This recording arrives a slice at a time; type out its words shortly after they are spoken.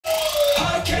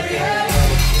Yeah,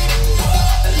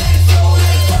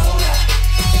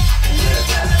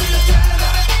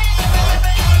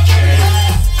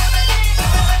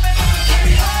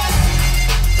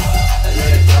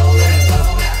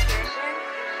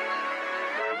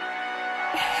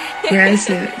 I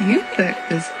said, you fucked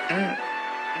this up.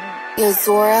 Yo,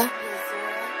 Zora.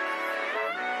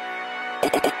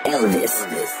 Elvis.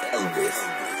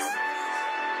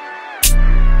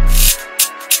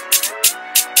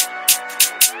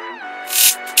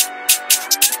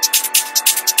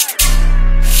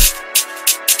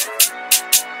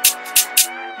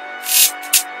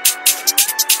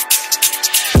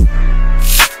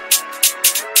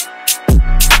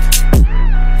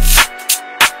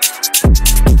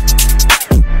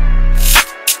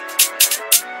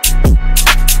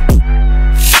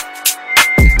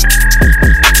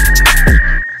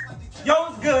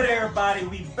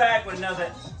 We back with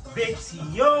another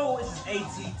video. This is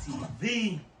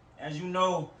ATTV. As you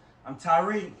know, I'm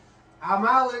Tyreek. I'm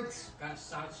Alex. Got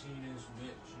Sachi in this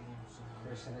bitch, you know what I'm saying?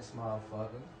 Chris in this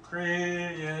motherfucker.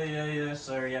 Chris, yes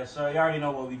sir. You already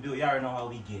know what we do. You already know how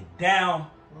we get down.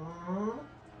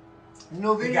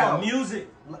 No video. We got music.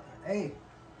 Hey.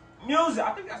 Music.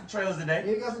 I think we got some trailers today.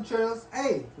 Yeah, you got some trailers.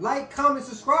 Hey, like, comment,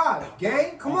 subscribe.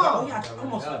 Gang, come on. I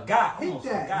almost forgot. Hit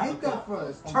that for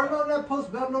us. Turn on that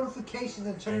post bell notifications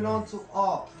and turn it on to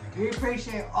all. We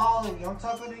appreciate all of you. I'm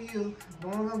talking to you. The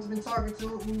one of them's been talking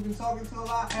to. We've been talking to a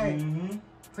lot. Hey,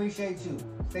 appreciate you.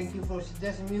 Thank you for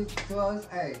suggesting music to us.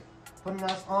 Hey, putting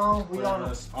us on. We on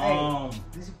us. Hey,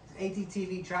 this is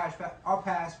ATTV trash. Our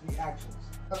past reactions.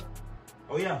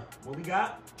 Oh yeah, what we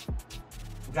got?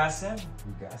 We got 7.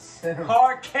 We got 7.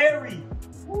 Hairtcarry.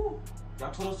 Woo.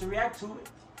 Y'all told us to react to it.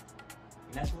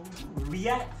 And that's what we do. We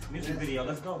react. Music video.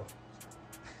 Let's go.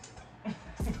 We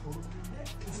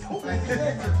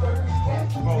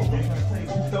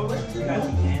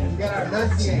got our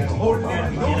nuts in. You know what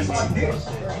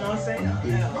I'm saying?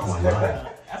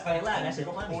 That's why they laugh. That shit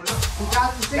funny.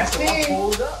 2016.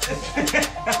 Hold up.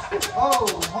 Oh,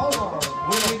 hold on.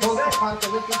 We're going to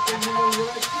post-apocalyptic thing, you know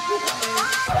what?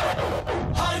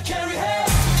 Hairtcarry head.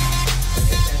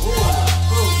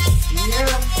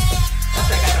 Yeah.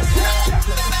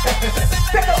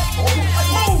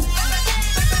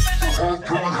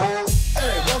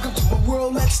 Hey, welcome to my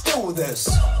world, let's do this.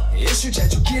 이슈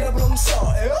제주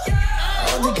길어보면서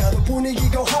언젠가도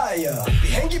분위기가 higher.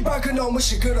 비행기 밖은 너무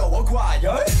시끄러워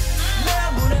과열.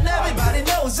 내 문은 everybody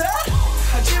knows it.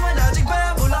 하지만 아직 왜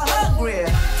몰라 hungry.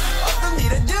 어떤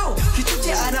일은 do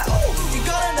기죽지 않아.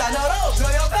 이거는 단어로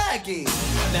표현하기.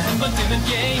 나 한 번 뜨면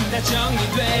게임 다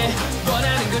정리돼.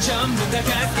 원하는 거 전부 다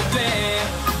갖게 돼.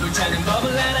 불타는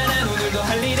법을 알아 난 오늘도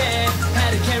할 일에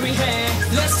하드캐리 해.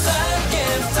 Let's fly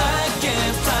again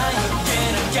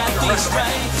I got this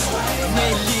right.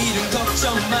 내일 일은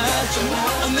걱정 마.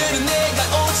 오늘은 내가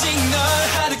오직 널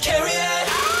하드캐리 해.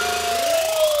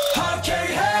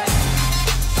 하드캐리 해.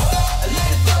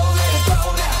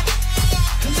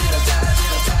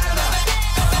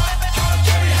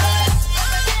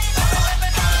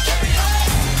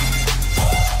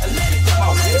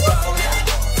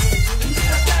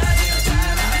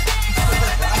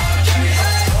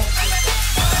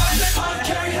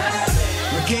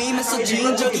 게임에서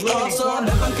진 적이 없어.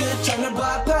 매번 그 장을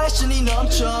봐 패션이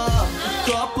넘쳐.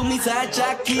 거품이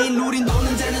살짝 긴 우린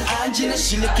노는 데는 안 지는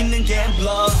실력 있는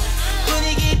갬블러.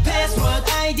 분위기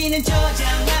패스워드 아이디는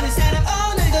저장하는 사람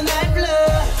오늘도 날 불러.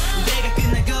 내가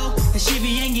끝나고 다시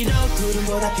비행기로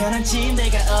구름보다 편한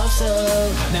침대가 없어.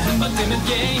 나 한 번 뜨면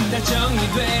게임 다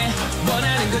정리돼.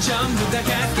 원하는 거 전부 다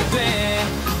갖게 돼.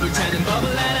 불타는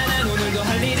법을 알아 난 오늘도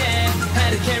할 일에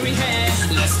하드캐리 해.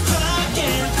 Let's fly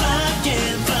again I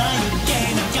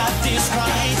got this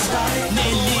right.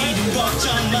 내일 일은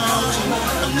걱정 마.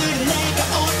 오늘은 내가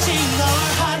오직 널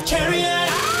하드캐리 해.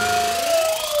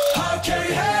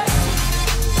 하드캐리 해.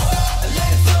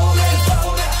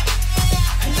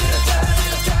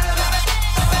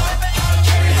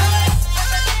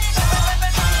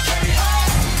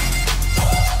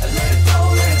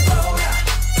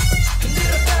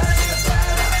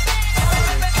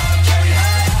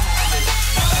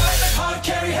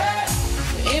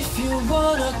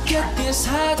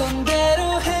 하던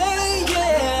대로 해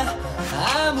yeah.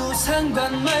 아무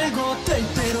상관 말고 될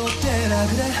대로 되라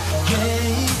그래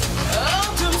yeah.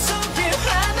 어둠 속에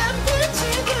환한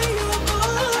빛이 되어보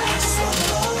I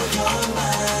swallow your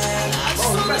mind I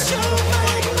swallow your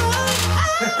mind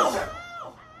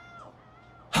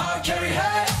Hairtcarry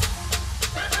head.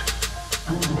 I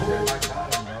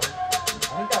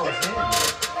think that was him.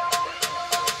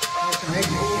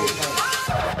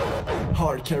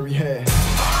 Hairtcarry head.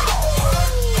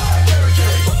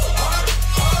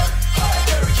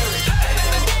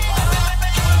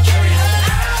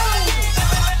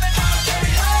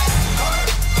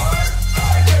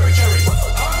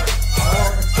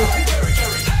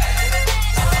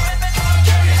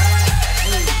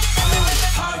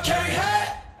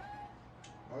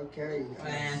 carry.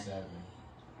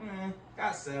 Man.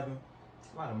 Got 7.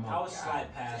 A lot of money. I was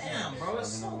slight pass. Damn, bro, it's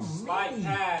so Slight mean.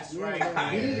 pass, right?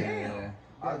 Yeah.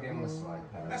 I'll give him a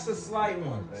slight pass. That's a slight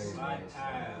one. Slight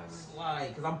pass. Slight,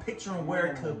 because I'm picturing where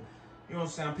it could, you know what I'm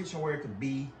saying? I'm picturing where it could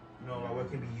be, you know, like where it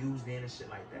could be used in and shit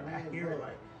like that. Like, I hear it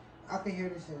like. I can hear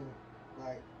this in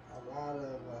like a lot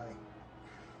of like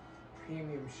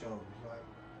premium shows. Like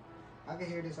I can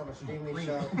hear this on a streaming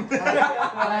show. Premium shit.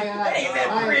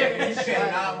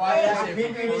 Not why that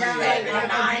shit for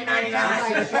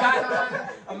 $9.99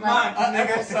 a month.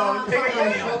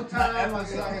 Showtime, like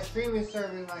a streaming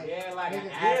service, like Yeah, like an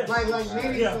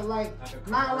maybe for like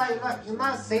not like I'm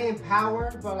not saying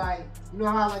power, but like you know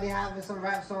how like they have some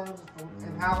rap songs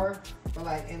in power, but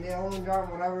like in their own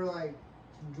genre, whatever like.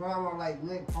 Drama like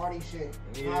lit party shit.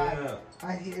 Yeah.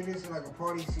 I hear this in like a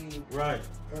party scene. Right.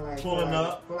 And like, Pulling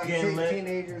up, for like getting lit.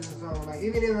 teenagers or something. Like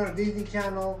even in a Disney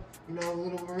Channel, you know, a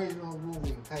little original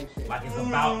movie type shit. Like it's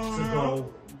about to go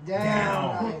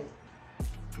down. Like,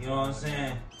 you know what I'm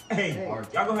saying? Hey, y'all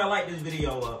go ahead and like this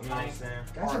video up. You know what I'm saying?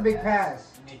 that's a big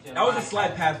pass. That was a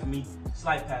slight pass for me.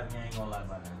 Slight pass, man. I ain't gonna lie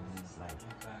about that. It's like,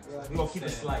 we gonna keep it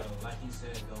slight. Like you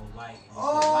said, though, like.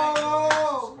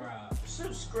 Oh!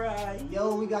 Subscribe.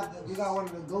 Yo, we got one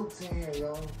of the goats in here,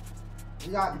 yo.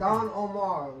 We got Don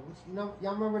Omar. You know,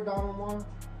 y'all remember Don Omar?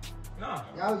 Nah.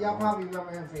 Y'all probably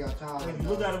remember him from your childhood. If you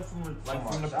look at him from the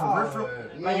peripheral,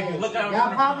 like if you look at him,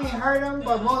 y'all probably heard him,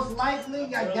 but most likely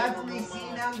y'all definitely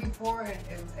seen them before in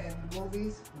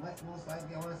movies. Most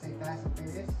likely, I want to say Fast and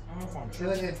Furious. He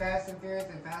was in Fast and Furious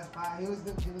and Fast 5. He was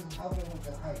helping with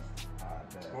the heist. I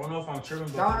don't know if I'm tripping,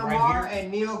 but Don right Omar here.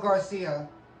 and Neil Garcia.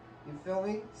 You feel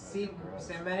me? See,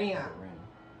 Semenia.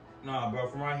 Nah, bro,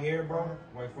 from right here, bro.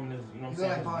 Right from this, you know what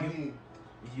I'm saying? This view.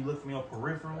 If you look from your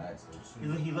peripheral,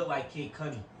 he look like Kid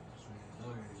Cudi.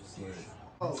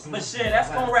 But shit, that's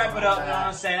gonna wrap it up, you know what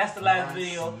I'm saying? That's the last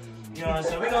video. You know what I'm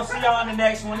saying? We're gonna see y'all in the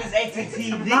next one. This is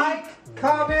ATTV. Like,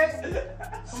 comment,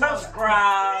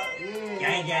 subscribe. Yeah.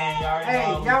 Gang, y'all already know. Hey,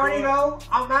 y'all already know.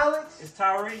 I'm Alex. It's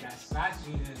Tyree. That's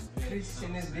Sachi in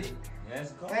this bitch. Yeah,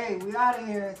 let's go. Hey, we out of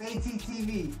here. It's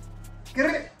ATTV.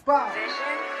 Bye.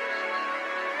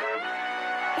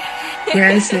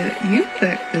 Yes, you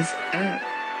fucked this up.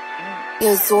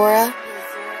 Yo, Zora.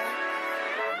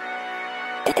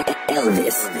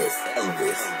 Elvis.